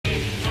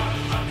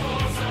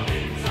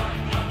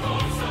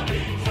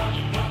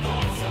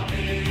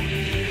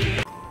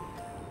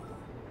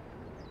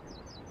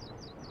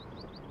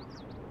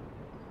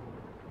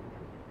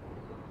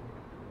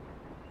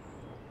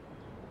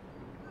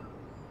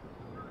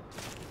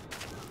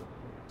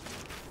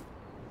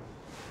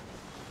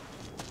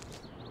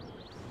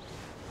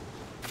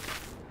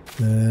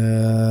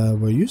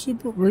Were you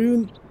super? Were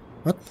you?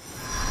 What?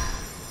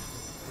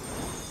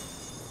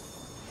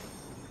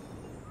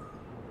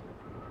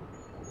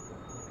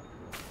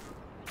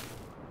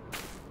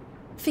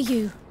 For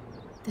you.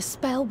 The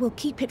spell will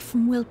keep it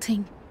from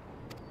wilting.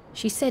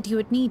 She said you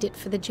would need it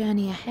for the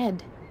journey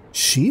ahead.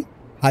 She?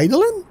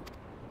 Heidelin?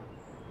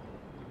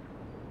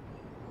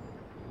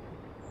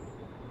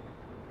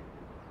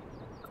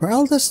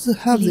 Corral does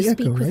have the echo,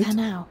 speak with right? her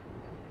now?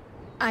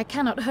 I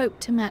cannot hope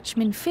to match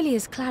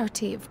Minfilia's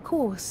clarity, of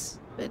course,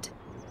 but...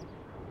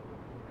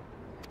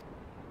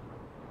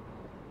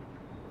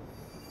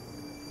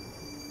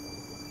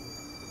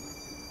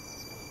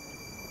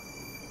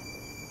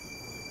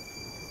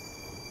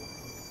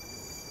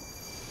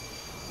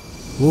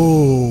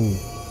 Whoa.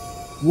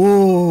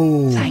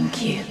 Whoa.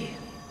 Thank you.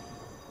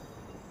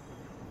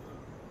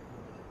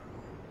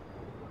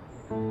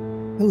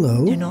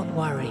 Hello. Do not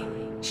worry.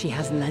 She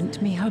has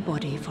lent me her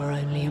body for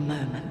only a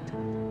moment.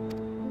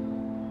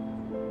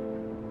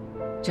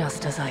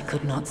 Just as I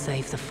could not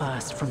save the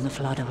first from the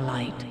flood of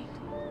light,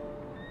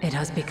 it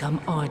has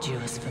become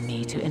arduous for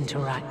me to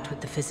interact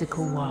with the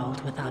physical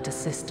world without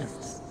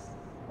assistance.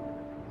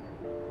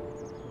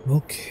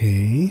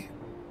 Okay.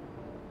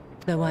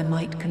 Though I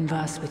might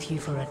converse with you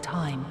for a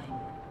time,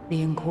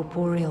 the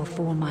incorporeal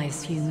form I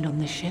assumed on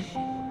the ship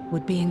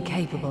would be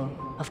incapable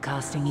of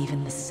casting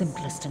even the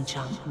simplest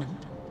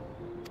enchantment.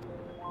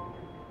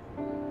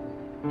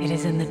 It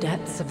is in the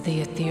depths of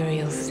the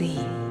ethereal sea,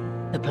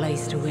 the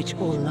place to which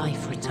all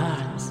life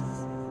returns,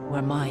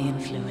 where my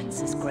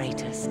influence is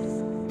greatest.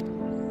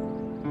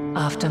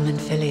 After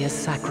Minfilia's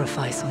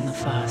sacrifice on the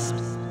first,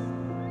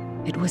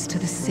 it was to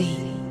the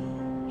sea,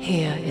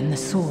 here in the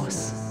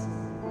source,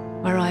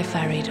 where I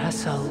ferried her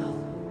soul.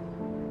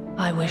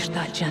 I wished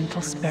that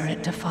gentle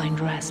spirit to find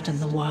rest in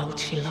the world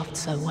she loved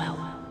so well.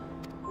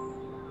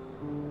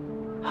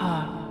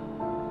 Her,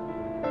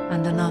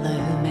 and another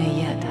who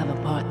may yet have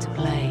a part to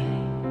play,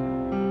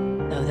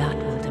 though that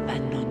will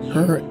depend on you.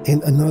 Her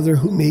and another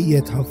who may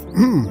yet have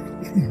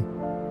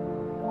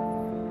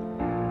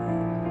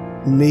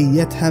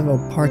a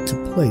part to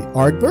play.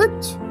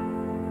 Ardbert?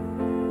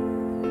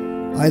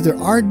 Either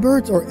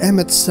Ardbert or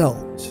Emmett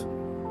Selt.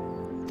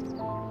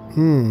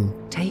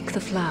 Take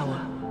the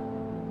flower.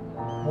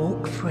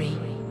 Walk free,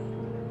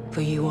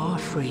 for you are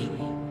free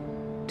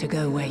to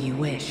go where you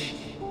wish,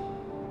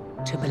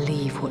 to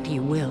believe what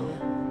you will.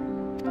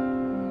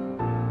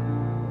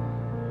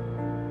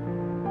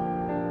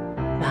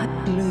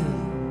 That blue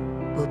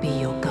will be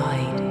your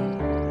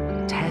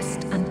guide,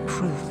 test and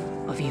proof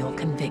of your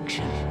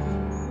conviction.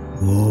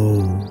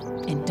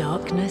 Whoa. In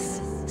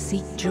darkness,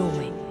 seek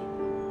joy.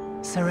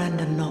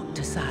 Surrender not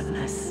to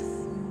sadness,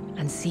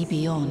 and see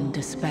beyond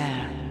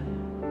despair.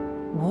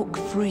 Walk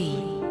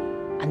free,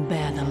 and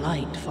bear the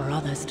light for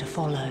others to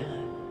follow.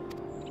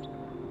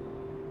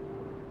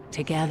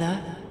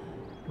 Together,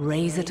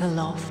 raise it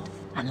aloft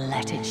and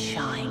let it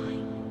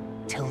shine,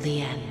 till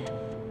the end,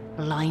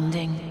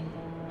 blinding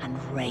and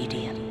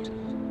radiant.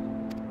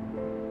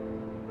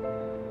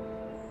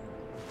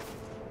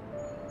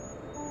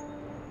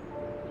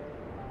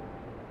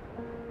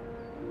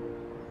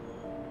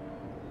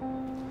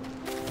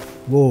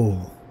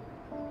 Whoa.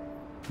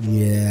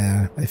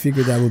 Yeah, I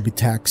figured that would be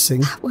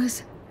taxing. That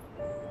was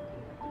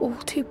all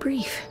too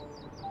brief.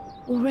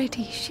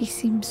 Already she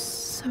seems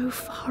so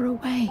far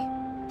away.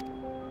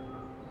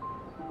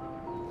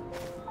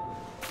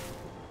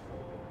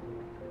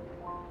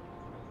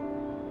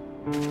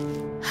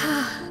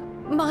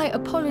 My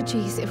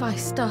apologies if I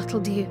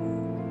startled you.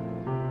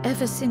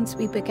 Ever since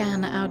we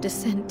began our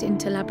descent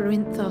into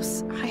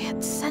Labyrinthos, I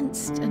had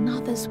sensed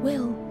another's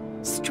will,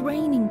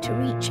 straining to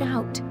reach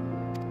out.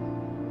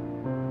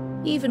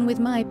 Even with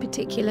my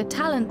particular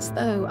talents,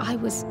 though, I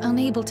was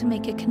unable to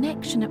make a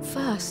connection at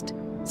first.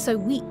 So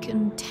weak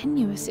and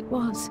tenuous it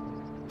was.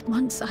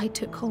 Once I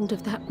took hold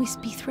of that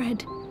wispy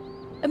thread.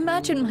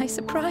 Imagine my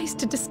surprise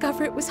to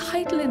discover it was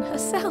Heidelin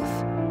herself.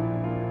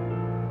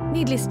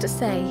 Needless to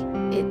say,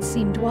 it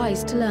seemed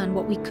wise to learn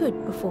what we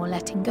could before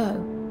letting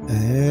go.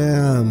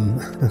 Damn.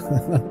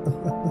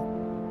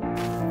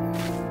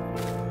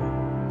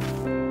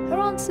 Her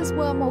answers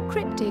were more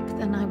cryptic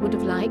than I would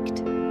have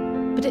liked.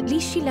 But at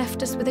least she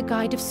left us with a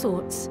guide of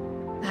sorts,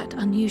 that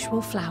unusual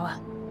flower.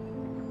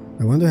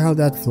 I wonder how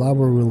that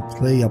flower will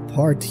play a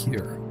part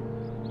here.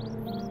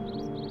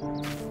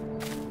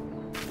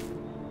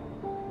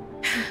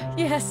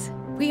 Yes,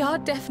 we are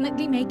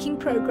definitely making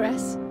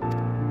progress.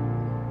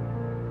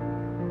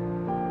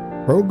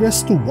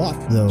 Progress to what,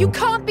 though? You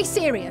can't be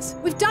serious!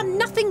 We've done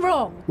nothing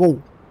wrong!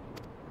 Whoa.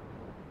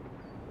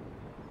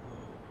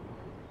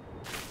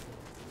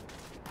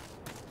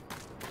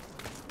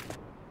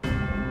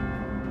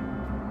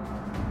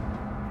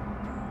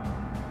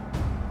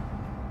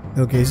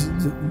 Okay, so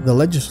the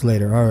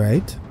legislator,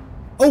 alright.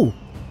 Oh!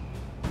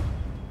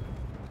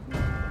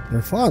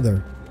 Their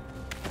father.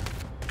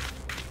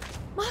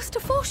 Master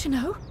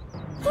Fortuno?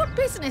 What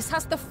business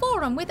has the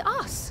Forum with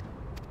us?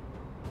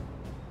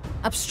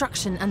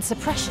 Obstruction and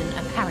suppression,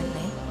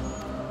 apparently.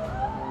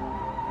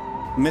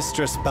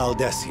 Mistress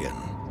Baldessian,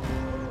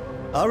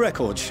 Our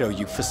records show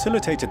you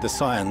facilitated the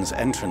Scions'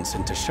 entrance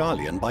into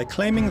Sharlayan by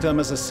claiming them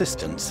as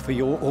assistants for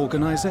your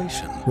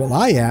organization. Well,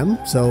 I am,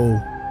 so...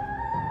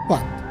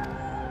 what?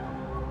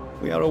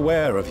 We are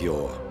aware of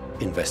your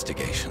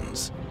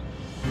investigations.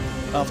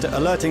 After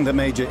alerting the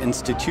major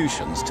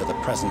institutions to the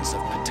presence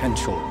of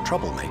potential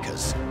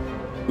troublemakers,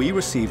 we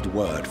received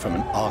word from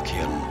an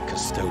Archean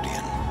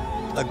custodian,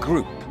 a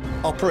group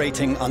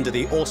operating under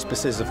the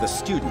auspices of the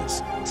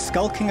students,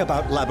 skulking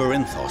about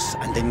Labyrinthos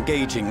and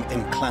engaging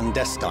in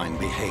clandestine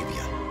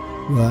behavior.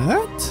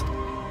 What?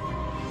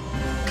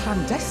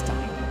 Clandestine?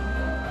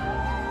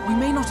 We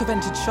may not have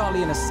entered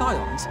Sharlayan as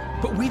Scions,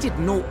 but we did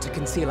naught to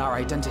conceal our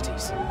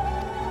identities.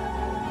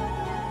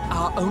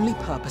 Our only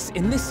purpose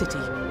in this city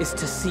is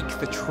to seek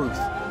the truth.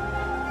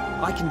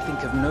 I can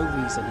think of no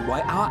reason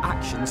why our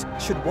actions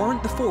should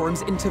warrant the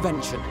Forum's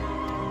intervention.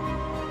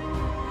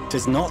 It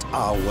is not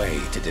our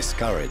way to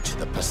discourage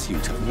the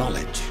pursuit of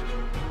knowledge,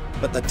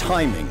 but the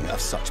timing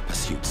of such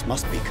pursuits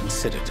must be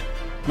considered,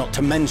 not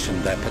to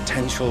mention their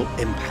potential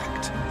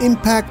impact.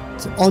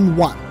 Impact on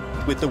what?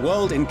 With the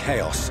world in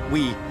chaos,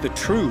 we, the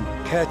true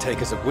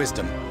caretakers of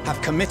wisdom,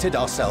 have committed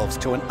ourselves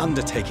to an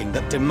undertaking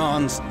that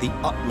demands the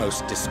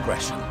utmost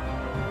discretion.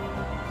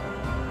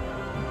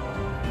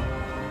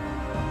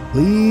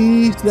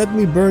 Please let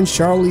me burn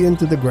Sharlayan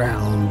to the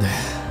ground.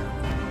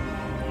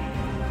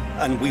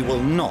 And we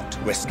will not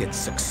risk its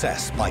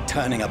success by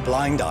turning a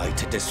blind eye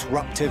to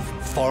disruptive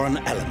foreign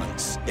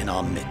elements in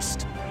our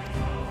midst.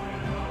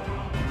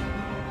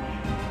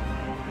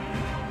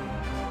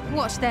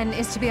 What then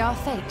is to be our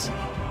fate?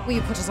 Will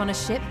you put us on a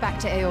ship back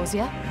to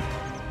Eorzea?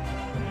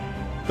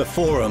 The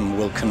Forum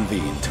will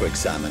convene to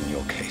examine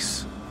your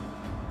case.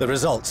 The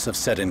results of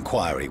said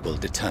inquiry will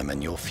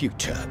determine your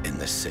future in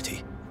this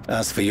city.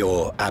 As for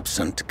your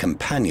absent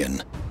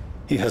companion,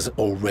 he has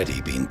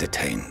already been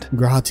detained.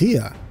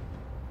 Grahatia.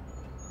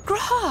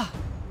 Graha!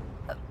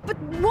 But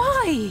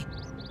why?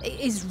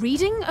 Is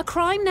reading a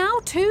crime now,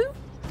 too?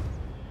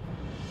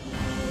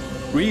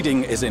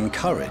 Reading is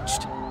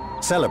encouraged,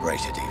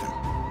 celebrated even.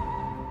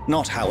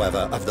 Not,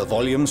 however, of the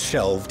volumes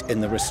shelved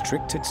in the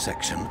restricted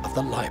section of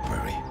the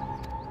library.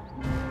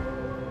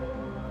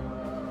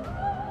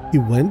 He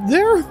went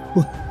there?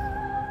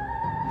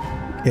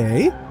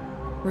 Okay.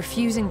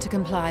 Refusing to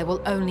comply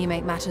will only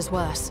make matters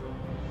worse.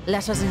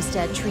 Let us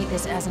instead treat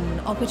this as an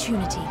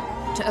opportunity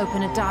to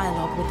open a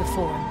dialogue with the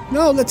Forum.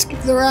 No, let's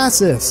kick their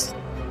asses.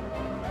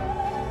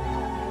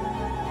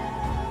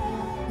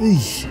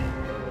 Eesh.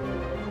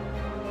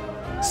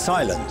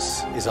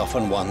 Silence is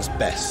often one's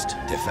best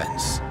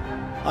defense.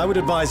 I would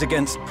advise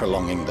against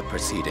prolonging the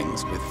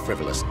proceedings with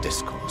frivolous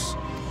discourse.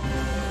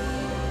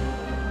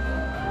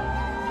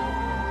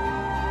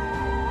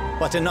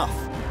 But enough.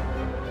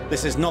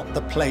 This is not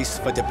the place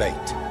for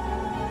debate.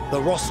 The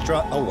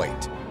rostra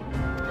await.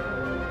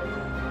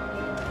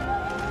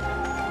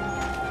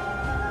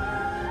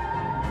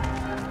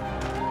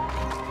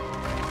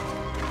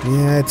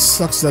 Yeah, it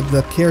sucks that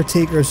the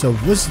caretakers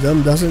of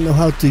wisdom doesn't know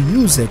how to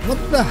use it. What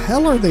the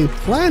hell are they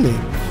planning?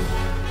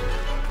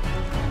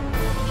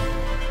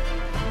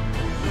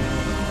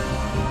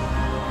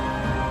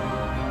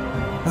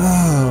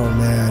 Oh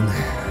man,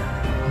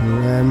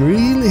 I'm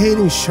really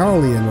hating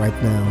Sharlayan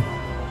right now.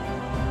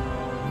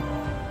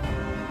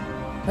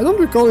 I don't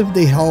recall if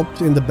they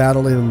helped in the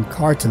battle in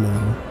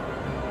Cartanel.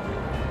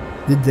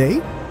 Did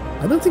they?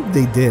 I don't think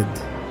they did.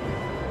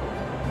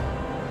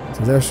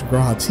 So there's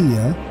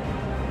Grahatia.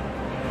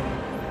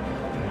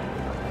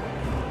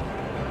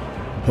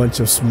 Bunch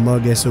of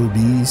smug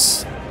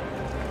SOBs.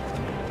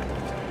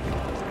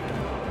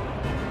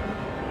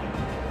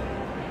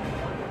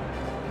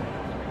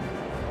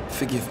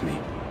 Forgive me.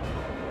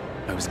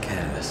 I was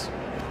careless.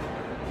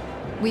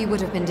 We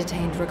would have been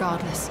detained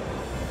regardless.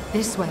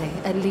 This way,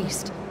 at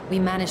least, we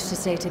managed to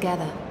stay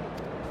together.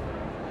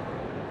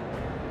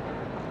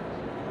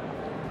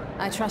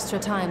 I trust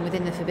your time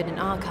within the Forbidden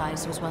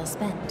Archives was well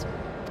spent.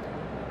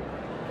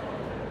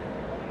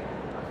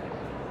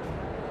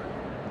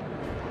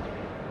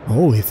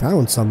 Oh, he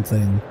found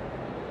something.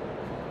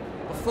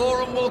 The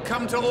Forum will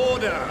come to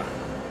order.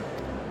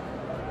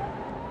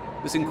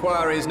 This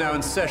inquiry is now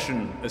in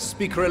session. As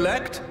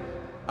Speaker-elect,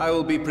 I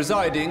will be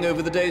presiding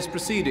over the day's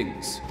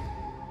proceedings.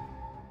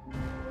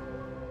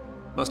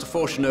 Master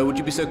Fortuner, would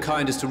you be so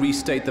kind as to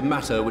restate the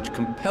matter which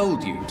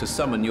compelled you to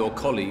summon your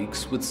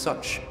colleagues with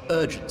such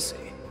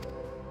urgency?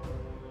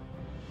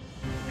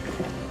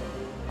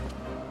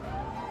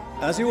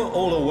 As you are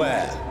all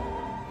aware,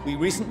 we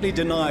recently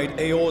denied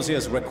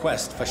Eorzea's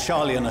request for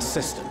Sharlayan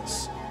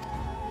assistance.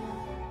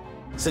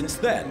 Since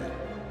then,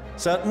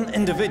 certain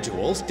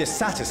individuals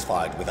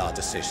dissatisfied with our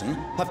decision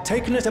have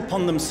taken it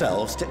upon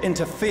themselves to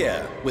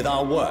interfere with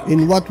our work.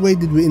 In what way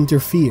did we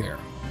interfere?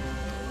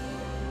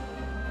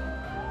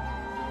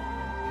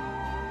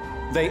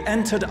 They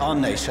entered our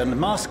nation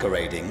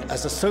masquerading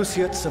as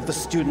associates of the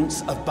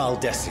students of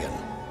Baldessian.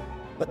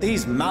 But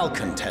these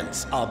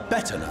malcontents are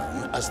better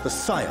known as the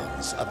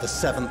Scions of the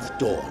Seventh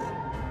Dawn.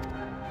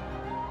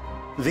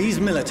 These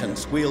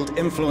militants wield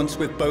influence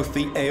with both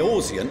the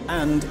Eorzean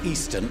and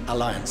Eastern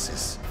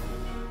alliances.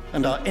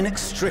 and are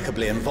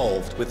inextricably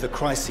involved with the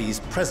crises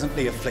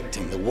presently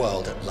afflicting the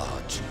world at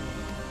large.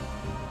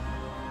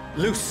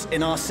 Loose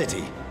in our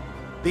city,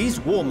 these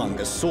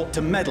warmongers sought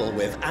to meddle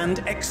with and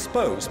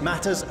expose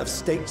matters of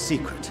state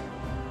secret.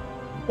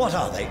 What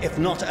are they, if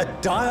not a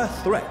dire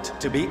threat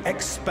to be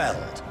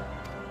expelled?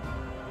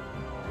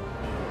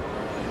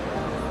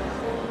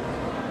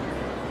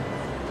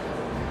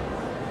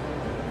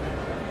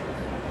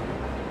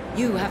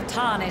 You have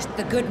tarnished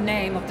the good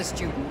name of the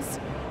students.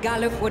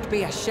 Galuf would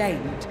be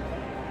ashamed.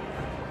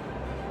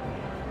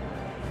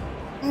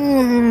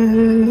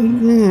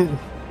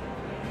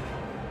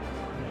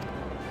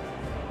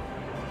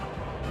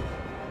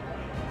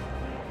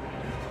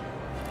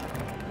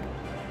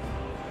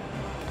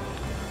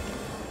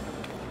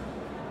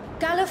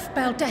 Galuf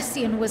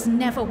Baldessian was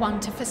never one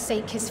to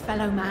forsake his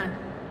fellow man.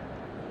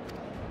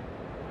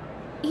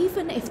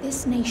 Even if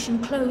this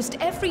nation closed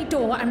every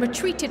door and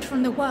retreated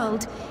from the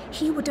world,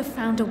 he would have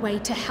found a way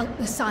to help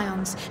the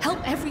Scions, help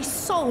every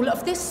soul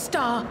of this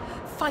star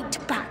fight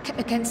back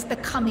against the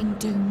coming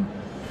doom.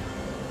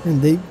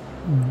 And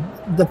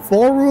the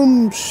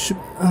forum should...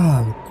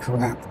 Oh,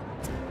 crap.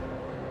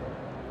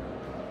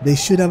 They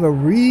should have a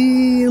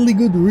really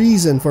good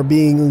reason for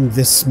being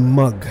this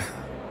smug.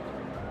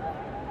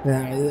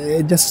 Yeah,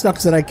 it just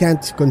sucks that I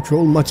can't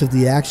control much of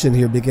the action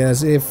here,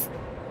 because if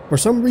for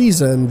some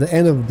reason the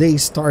end of day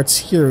starts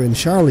here in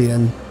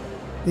Sharlayan,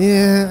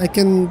 yeah, I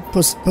can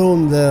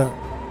postpone the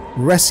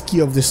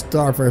rescue of the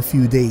star for a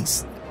few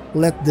days.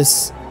 Let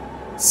this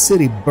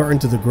city burn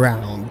to the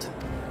ground.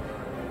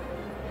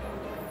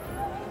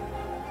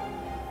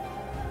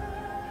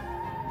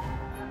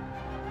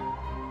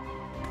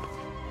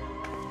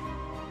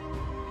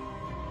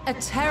 A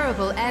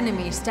terrible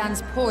enemy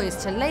stands poised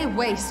to lay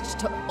waste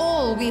to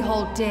all we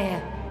hold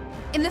dear.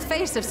 In the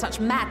face of such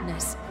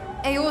madness,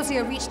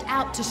 Eorzea reached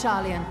out to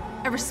Sharlayan,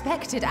 a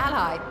respected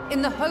ally,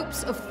 in the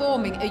hopes of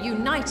forming a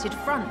united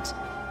front.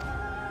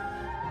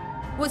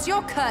 Was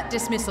your curt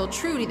dismissal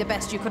truly the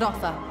best you could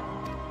offer?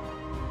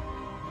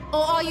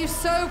 Or are you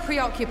so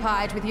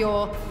preoccupied with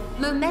your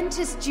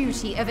momentous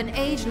duty of an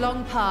age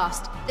long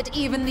past that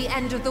even the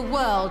end of the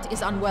world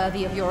is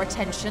unworthy of your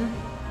attention?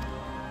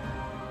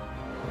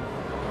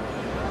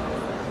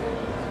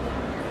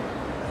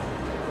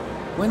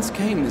 Whence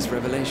came this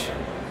revelation?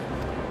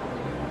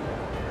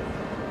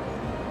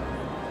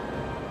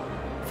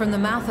 From the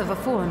mouth of a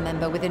forum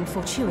member within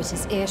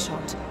fortuitous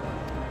earshot.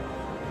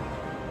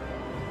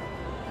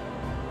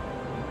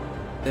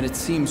 Then it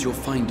seems your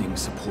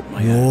findings support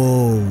my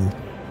own. Whoa.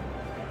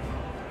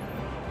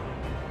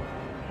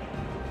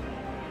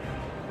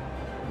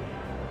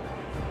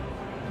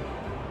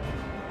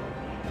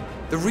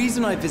 The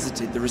reason I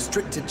visited the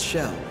restricted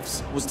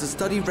shelves was to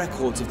study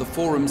records of the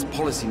forum's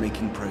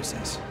policy-making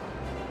process,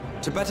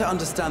 to better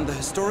understand the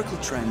historical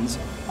trends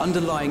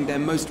underlying their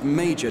most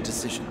major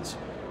decisions.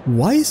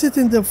 Why is it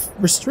in the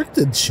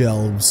restricted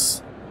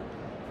shelves?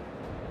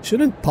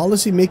 Shouldn't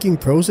policy-making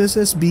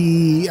processes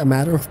be a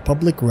matter of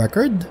public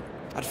record?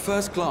 At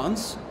first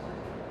glance,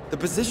 the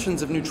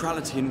positions of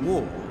neutrality in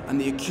war and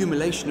the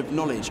accumulation of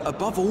knowledge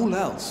above all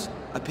else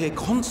appear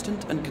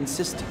constant and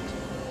consistent,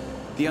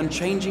 the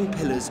unchanging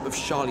pillars of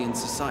Sharlayan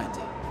society.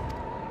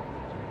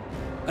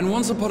 And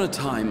once upon a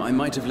time, I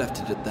might have left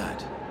it at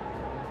that.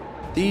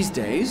 These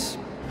days,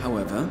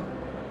 however,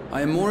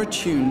 I am more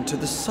attuned to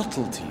the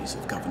subtleties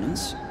of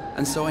governance,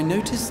 and so I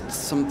noticed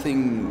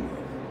something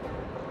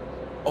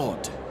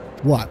odd.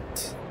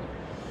 What?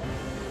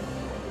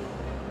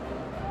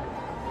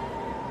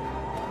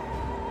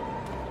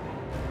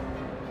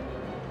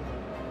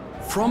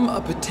 From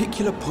a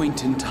particular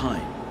point in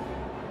time,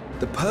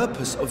 the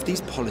purpose of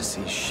these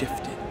policies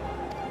shifted.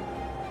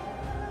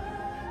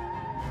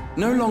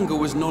 No longer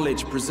was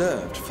knowledge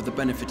preserved for the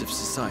benefit of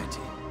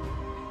society.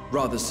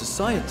 Rather,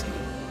 society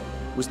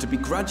was to be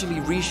gradually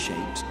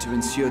reshaped to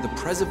ensure the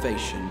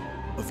preservation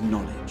of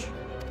knowledge.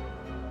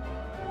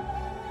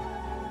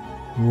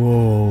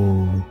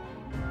 Whoa.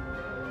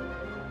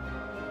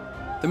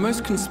 The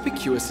most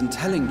conspicuous and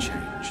telling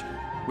change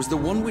was the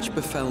one which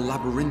befell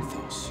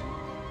Labyrinthos.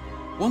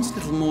 Once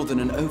little more than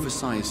an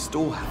oversized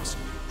storehouse,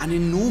 an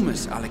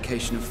enormous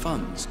allocation of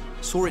funds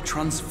saw it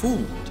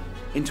transformed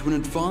into an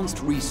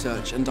advanced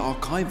research and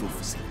archival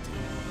facility.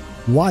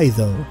 Why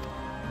though?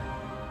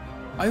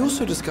 I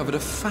also discovered a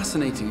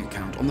fascinating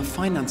account on the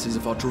finances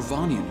of our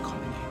Dravanian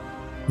colony.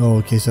 Oh,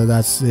 okay, so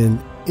that's in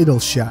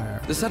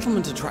Idleshire. The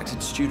settlement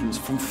attracted students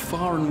from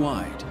far and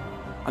wide,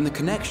 and the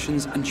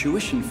connections and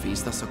tuition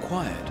fees thus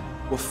acquired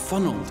were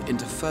funneled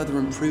into further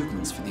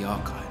improvements for the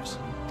archives.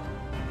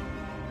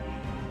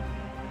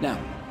 Now,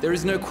 there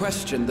is no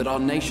question that our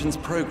nation's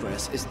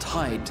progress is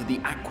tied to the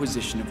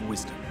acquisition of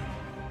wisdom.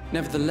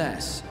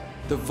 Nevertheless,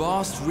 the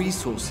vast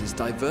resources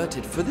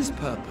diverted for this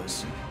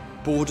purpose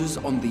borders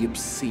on the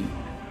obscene.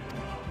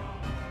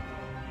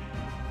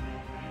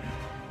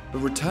 But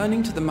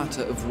returning to the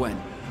matter of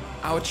when,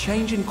 our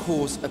change in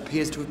course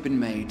appears to have been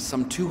made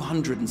some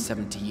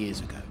 270 years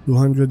ago.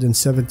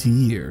 270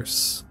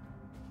 years.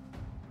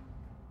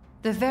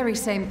 The very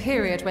same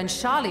period when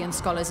Sharlayan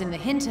scholars in the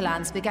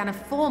hinterlands began a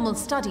formal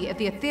study of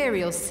the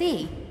ethereal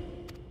sea.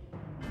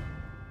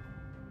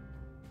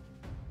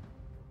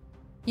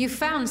 You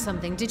found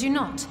something, did you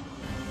not?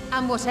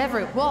 And whatever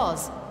it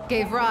was,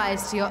 gave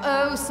rise to your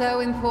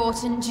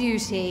oh-so-important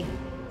duty.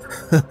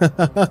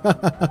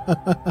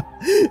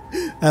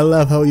 I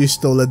love how you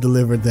Stola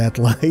delivered that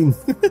line.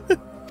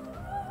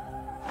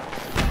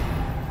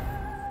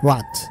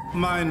 What?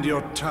 Mind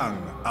your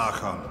tongue,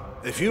 Archon.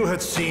 If you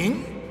had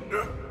seen...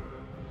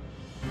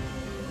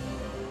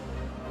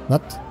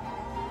 What?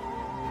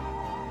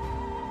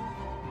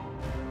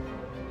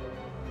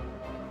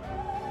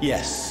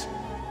 Yes.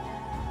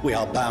 We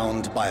are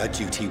bound by a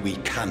duty we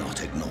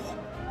cannot ignore.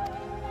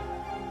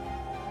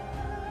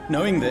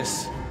 Knowing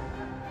this,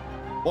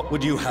 what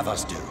would you have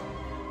us do?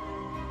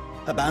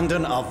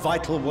 Abandon our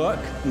vital work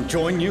and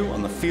join you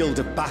on the field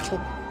of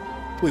battle?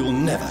 We will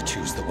never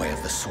choose the way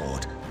of the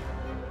sword.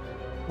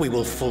 We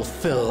will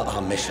fulfill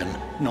our mission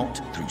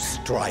not through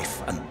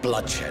strife and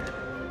bloodshed,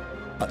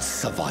 but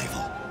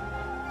survival.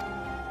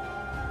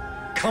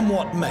 Come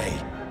what may,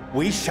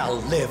 we shall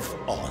live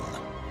on.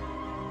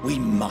 We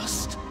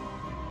must.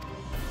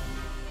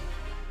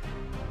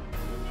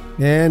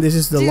 And this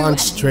is the Do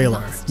launch as you trailer.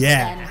 must,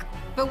 Yeah. then.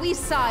 But we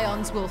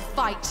Scions will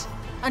fight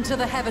until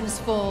the heavens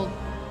fall,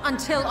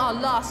 until our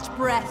last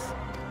breath.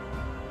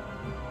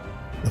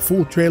 The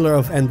full trailer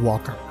of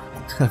Endwalker.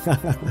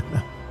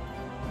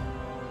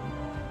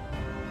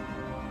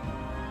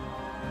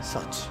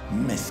 Such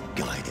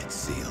misguided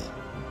zeal.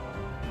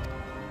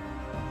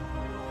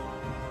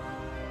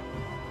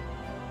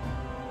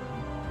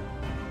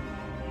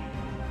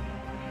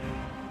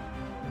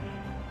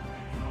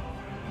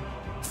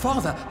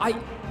 Father,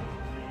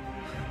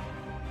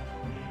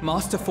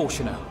 Master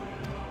Fortuner,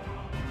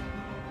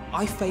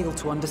 I fail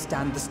to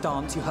understand the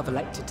stance you have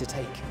elected to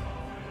take.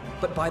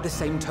 But by the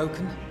same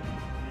token,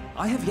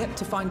 I have yet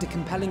to find a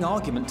compelling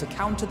argument to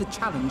counter the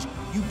challenge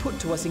you put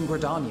to us in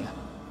Gridania.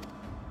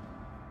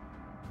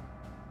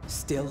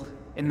 Still,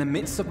 in the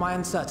midst of my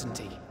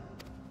uncertainty,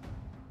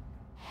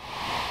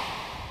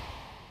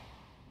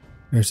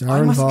 There's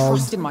I must Arnvald.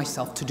 trust in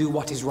myself to do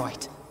what is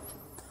right,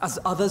 as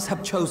others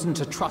have chosen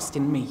to trust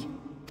in me.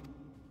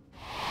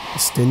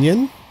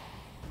 Stinian?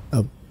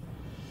 Oh.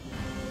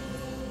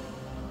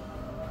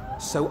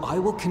 So I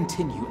will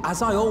continue,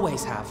 as I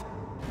always have,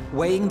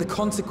 weighing the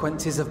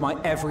consequences of my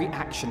every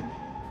action,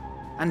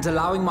 and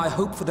allowing my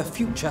hope for the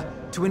future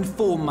to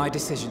inform my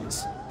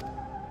decisions.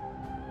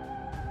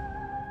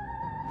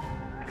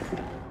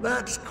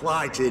 That's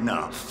quite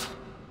enough.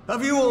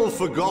 Have you all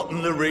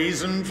forgotten the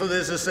reason for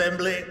this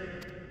assembly?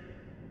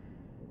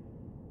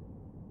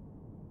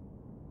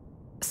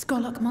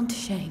 Skolok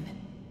Monteshane.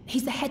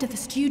 He's the head of the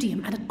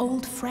Studium and an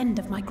old friend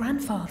of my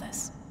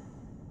grandfather's.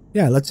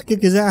 Yeah, let's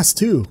kick his ass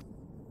too.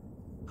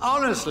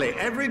 Honestly,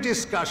 every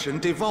discussion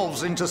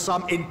devolves into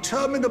some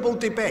interminable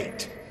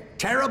debate.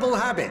 Terrible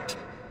habit.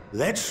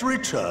 Let's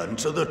return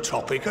to the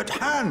topic at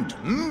hand,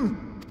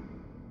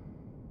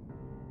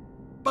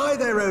 By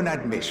their own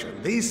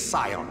admission, these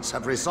Scions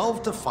have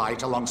resolved to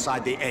fight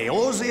alongside the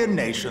Eorzean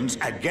nations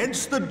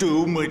against the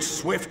doom which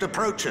swift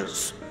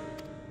approaches.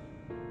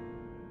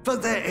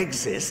 But there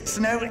exists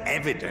no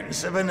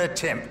evidence of an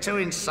attempt to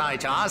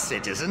incite our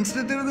citizens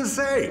to do the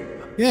same.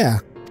 Yeah.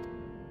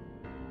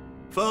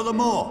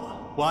 Furthermore,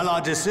 while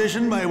our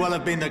decision may well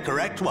have been the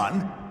correct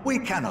one, we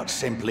cannot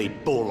simply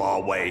bull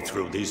our way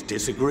through these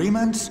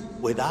disagreements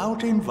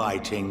without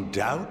inviting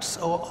doubts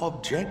or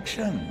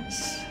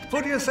objections.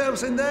 Put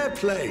yourselves in their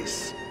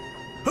place.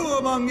 Who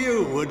among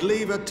you would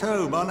leave a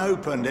tome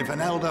unopened if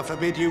an elder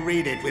forbid you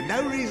read it with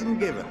no reason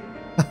given?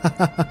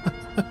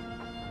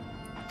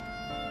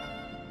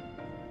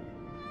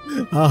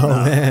 Oh,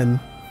 man.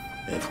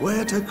 If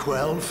we're to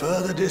quell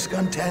further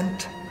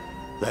discontent,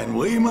 then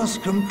we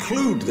must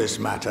conclude this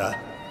matter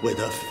with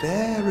a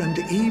fair and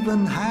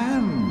even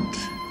hand.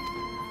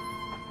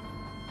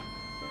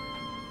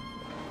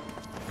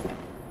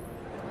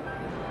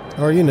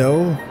 Or, you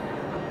know,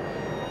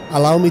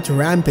 allow me to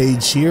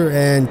rampage here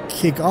and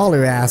kick all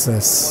your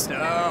asses.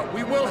 Order!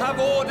 We will have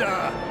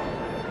order!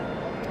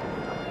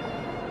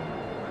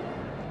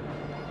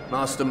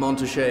 Master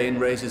Monteshane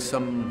raises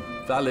some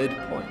valid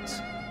points.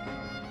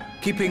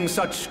 Keeping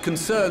such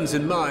concerns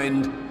in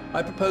mind,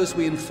 I propose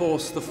we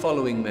enforce the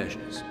following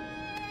measures.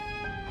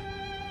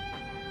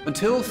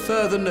 Until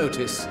further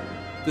notice,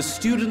 the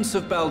students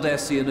of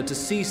Baldesion are to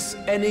cease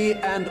any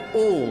and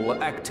all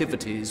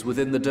activities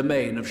within the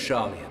domain of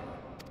Sharlayan.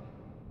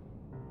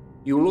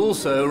 You will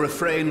also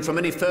refrain from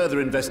any further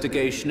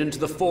investigation into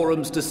the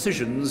Forum's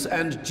decisions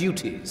and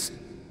duties.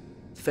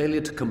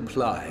 Failure to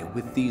comply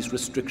with these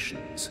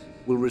restrictions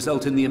will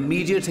result in the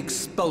immediate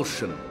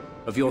expulsion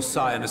of your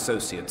Scion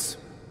associates.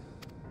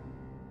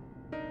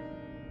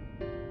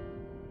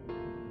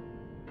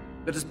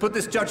 Let us put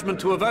this judgment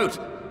to a vote.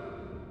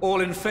 All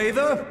in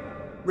favor,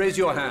 raise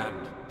your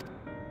hand.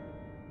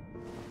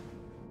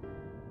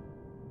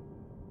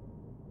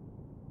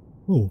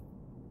 Oh,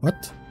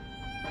 what?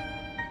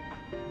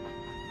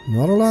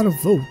 Not a lot of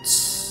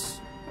votes.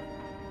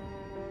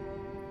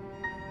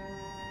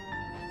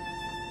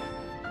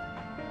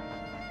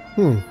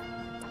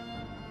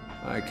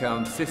 I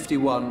count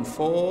 51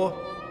 for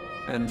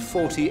and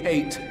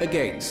 48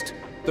 against.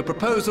 The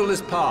proposal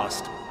is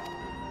passed.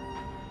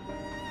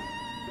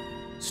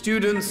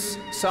 Students,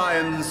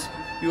 scions,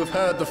 you have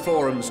heard the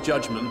Forum's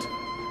judgment.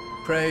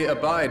 Pray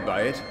abide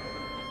by it,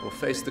 or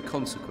face the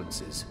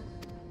consequences.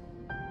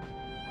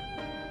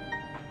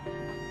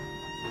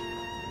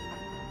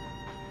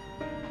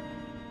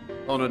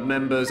 Honored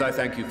members, I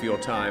thank you for your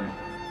time.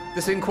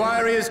 This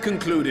inquiry is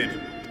concluded.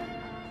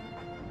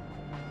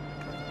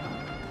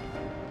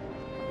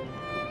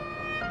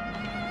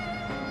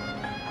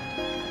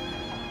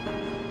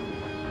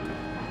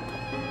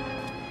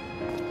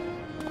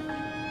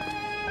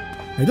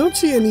 I don't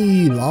see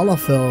any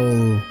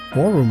Lalafell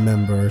forum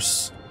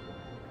members.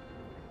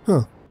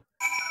 Huh.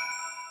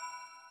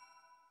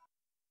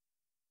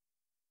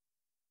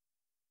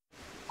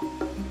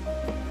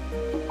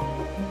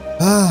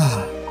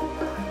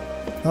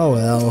 Oh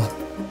well.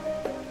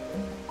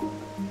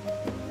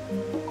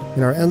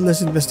 And our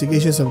endless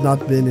investigations have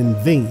not been in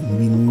vain.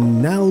 We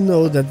now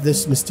know that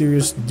this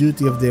mysterious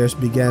duty of theirs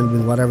began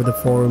with whatever the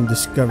Forum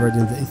discovered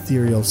in the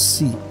Ethereal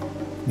Sea.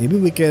 Maybe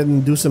we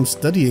can do some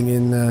studying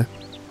in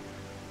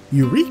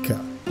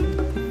Eureka.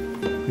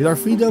 With our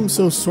freedom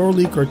so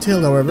sorely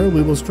curtailed, however,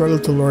 we will struggle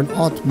to learn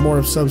aught more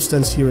of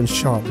substance here in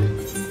Sharlayan.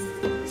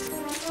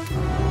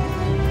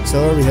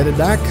 So we headed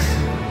back.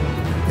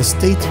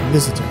 Estate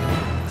visitor.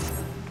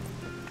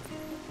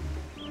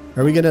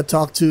 Are we gonna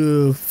talk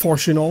to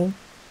Fortunal?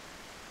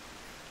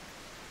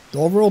 The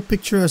overall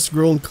picture has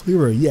grown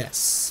clearer,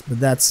 yes, but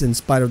that's in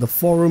spite of the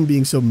Forum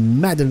being so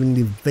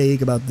maddeningly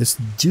vague about this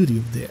duty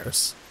of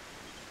theirs.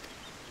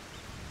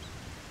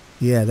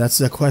 Yeah, that's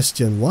the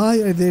question. Why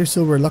are they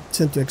so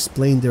reluctant to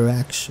explain their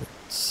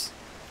actions?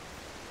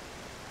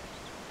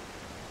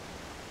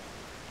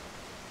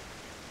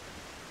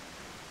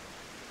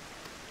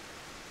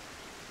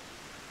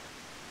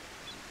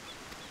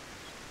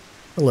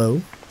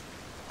 Hello?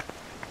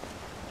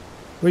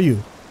 Where are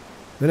you?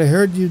 When I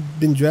heard you'd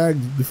been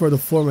dragged before the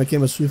Forum, I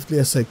came as swiftly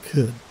as I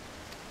could.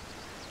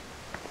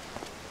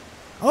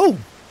 Oh!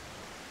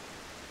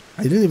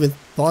 I didn't even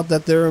thought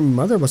that their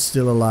mother was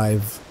still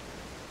alive.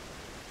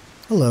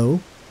 Hello.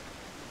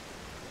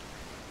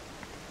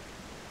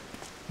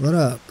 What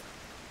up?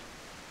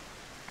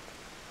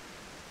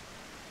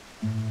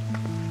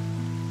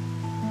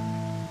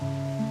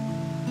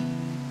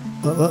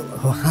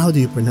 How do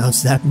you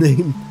pronounce that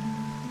name?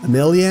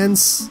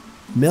 Ameliance?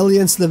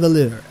 Ameliance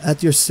Leveilleur,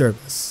 at your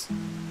service.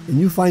 The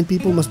new fine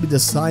people must be the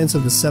science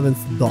of the 7th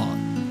dawn.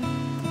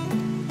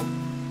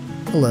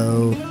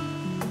 Hello.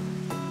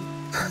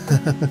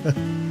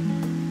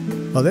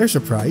 Oh, they're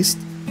surprised.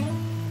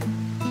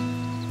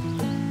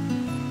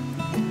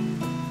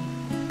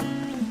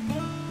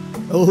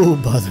 Oh,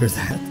 bother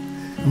that.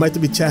 Am I to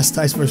be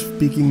chastised for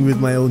speaking with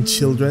my own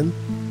children?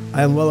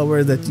 I am well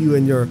aware that you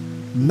and your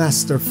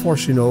Master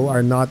Fortuno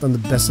are not on the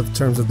best of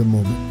terms at the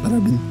moment, but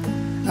I've been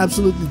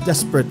absolutely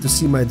desperate to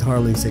see my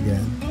darlings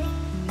again.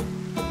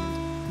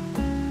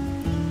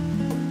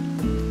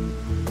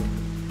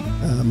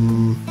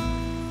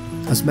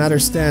 As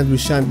matters stand, we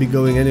shan't be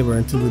going anywhere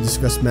until we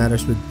discuss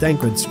matters with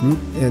Tancred's group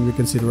and we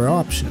consider our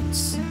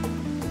options.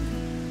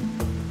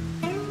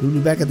 We'll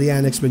be back at the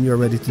annex when you are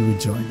ready to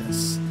rejoin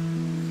us.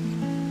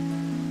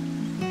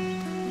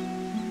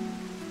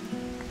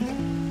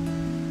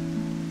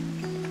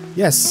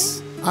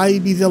 Yes, I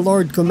be the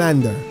Lord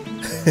Commander.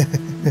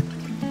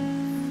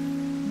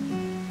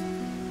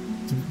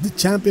 The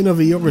champion of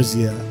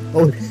Eorzea.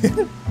 Oh,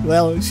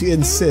 well, she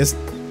insists.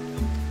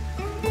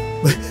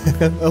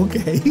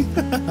 Okay. You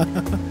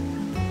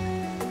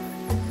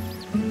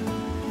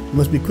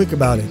must be quick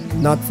about it,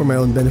 not for my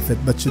own benefit,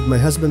 but should my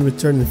husband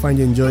return and find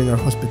you enjoying our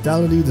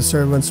hospitality, the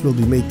servants will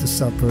be made to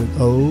supper.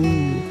 Oh,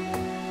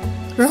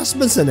 her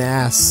husband's an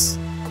ass.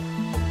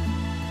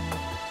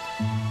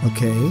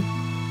 Okay.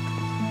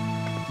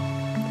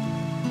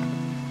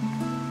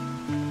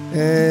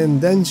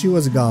 And then she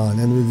was gone,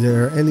 and with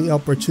there any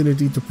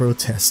opportunity to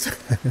protest.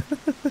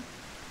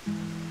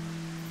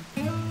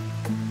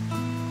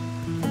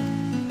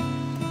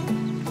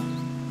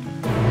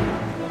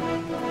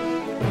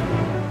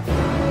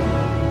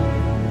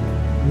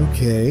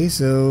 Okay,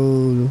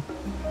 so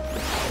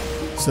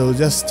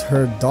just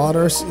her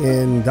daughters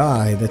and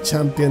I, the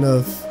champion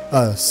of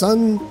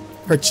son,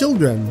 her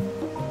children,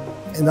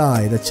 and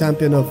I, the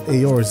champion of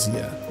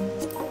Eorzea.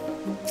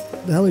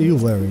 What the hell are you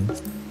wearing?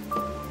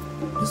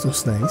 This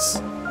looks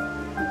nice.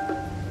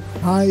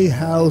 High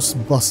house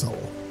bustle.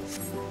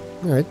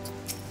 Alright.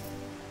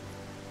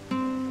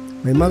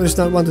 My mother's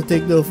not one to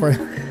take no for.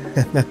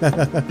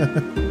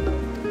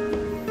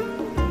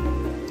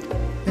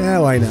 Yeah,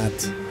 why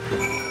not?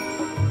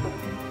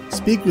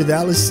 Speak with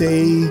Alice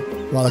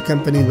while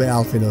accompanied by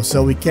Alphino,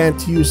 so we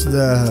can't use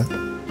the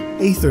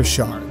Aether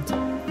Shard.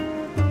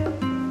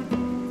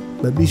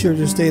 But be sure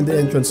to stay in the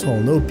entrance hall,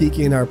 no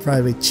peeking in our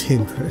private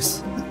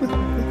chambers.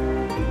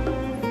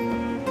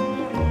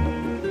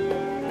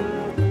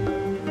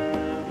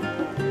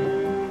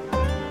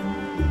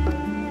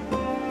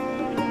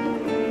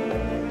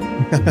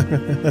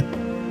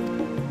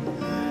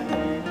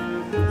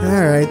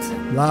 Alright,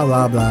 blah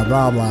blah blah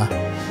blah blah.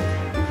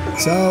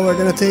 So we're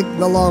gonna take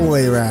the long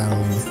way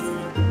round.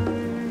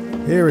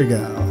 Here we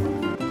go.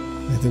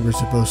 I think we're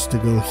supposed to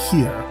go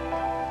here.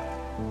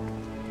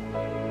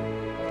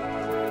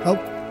 Oh,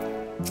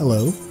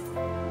 hello.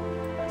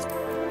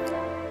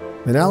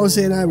 When Alice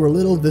and I were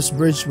little, this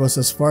bridge was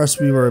as far as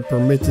we were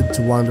permitted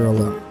to wander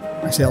alone.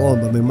 I say alone,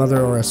 but my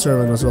mother or a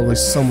servant was always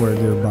somewhere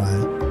nearby.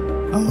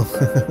 Oh.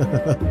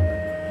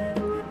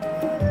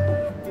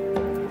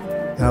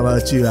 How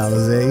about you,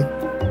 Alice?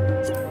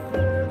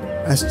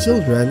 As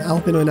children,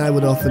 Alpino and I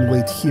would often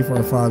wait here for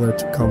our father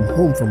to come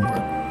home from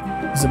work.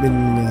 This had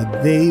been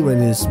a day when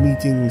his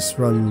meetings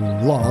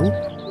run long,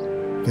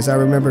 because I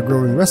remember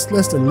growing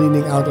restless and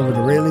leaning out over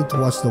the railing to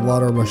watch the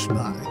water rush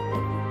by.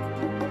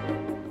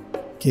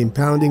 Came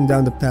pounding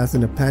down the path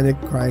in a panic,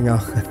 crying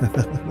out.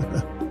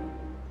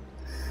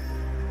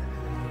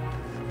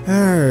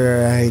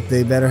 Alright,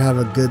 they better have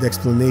a good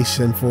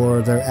explanation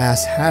for their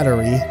ass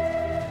hattery.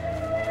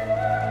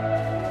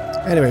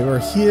 Anyway, we're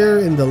here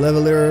in the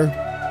Leveilleur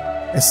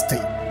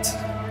estate.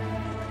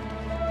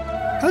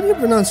 How do you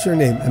pronounce your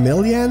name?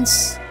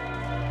 Amelians?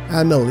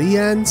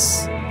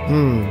 Amelians?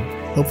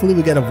 Hopefully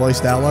we get a voice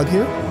dialogue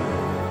here.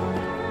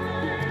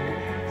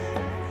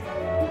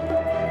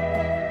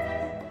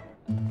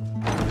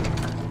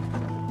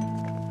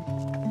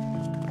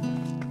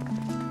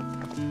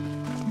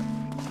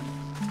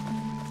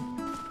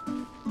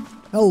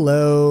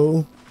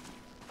 Hello.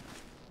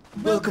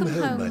 Welcome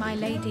home, my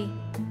lady.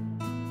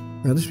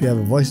 At least we have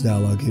a voice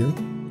dialogue here.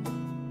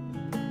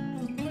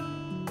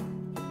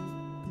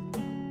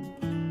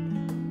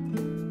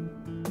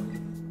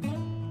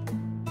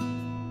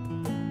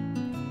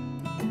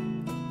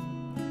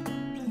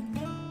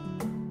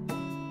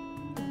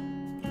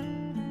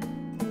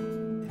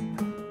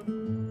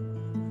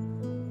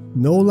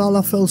 No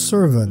Lalafell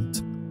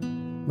servant.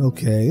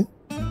 Okay.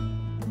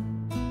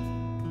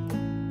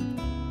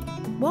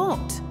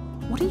 What?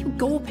 What are you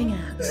gawping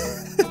at?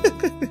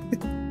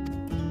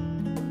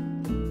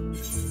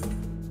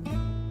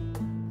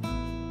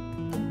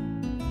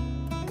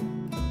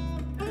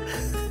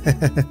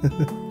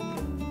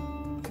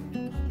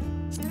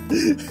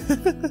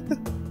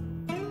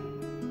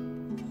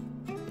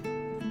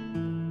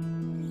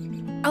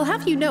 I'll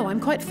have you know I'm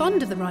quite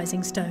fond of the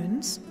Rising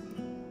Stones.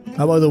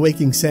 How about the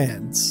Waking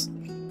Sands?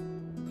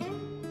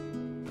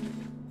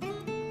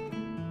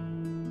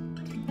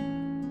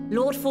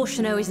 Lord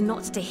Fortuneau is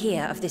not to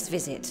hear of this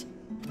visit.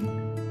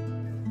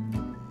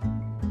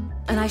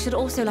 And I should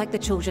also like the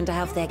children to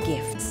have their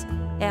gifts,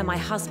 ere my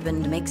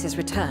husband makes his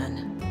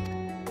return.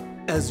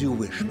 As you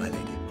wish, my lady.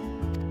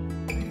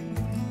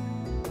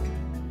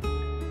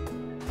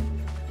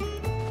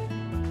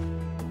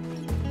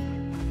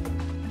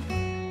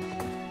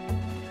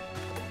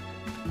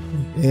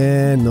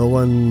 And no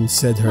one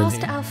said her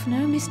Master name.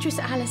 Alphino, Mistress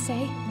Alice,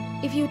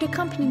 if you'd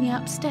accompany me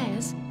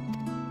upstairs.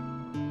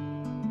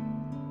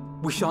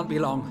 We shan't be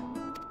long.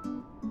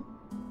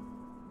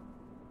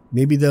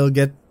 Maybe they'll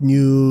get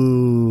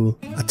new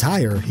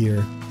attire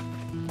here.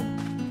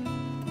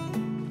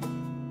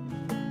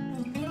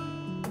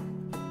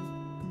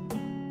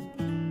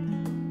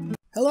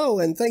 Hello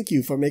and thank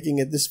you for making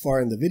it this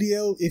far in the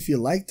video. If you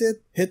liked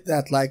it, hit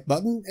that like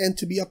button, and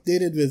to be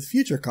updated with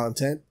future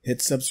content,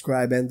 hit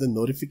subscribe and the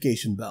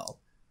notification bell.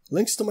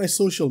 Links to my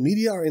social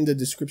media are in the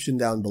description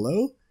down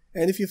below,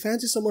 and if you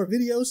fancy some more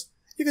videos,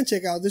 you can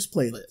check out this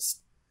playlist.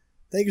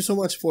 Thank you so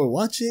much for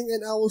watching,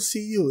 and I will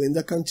see you in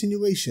the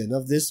continuation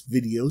of this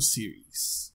video series.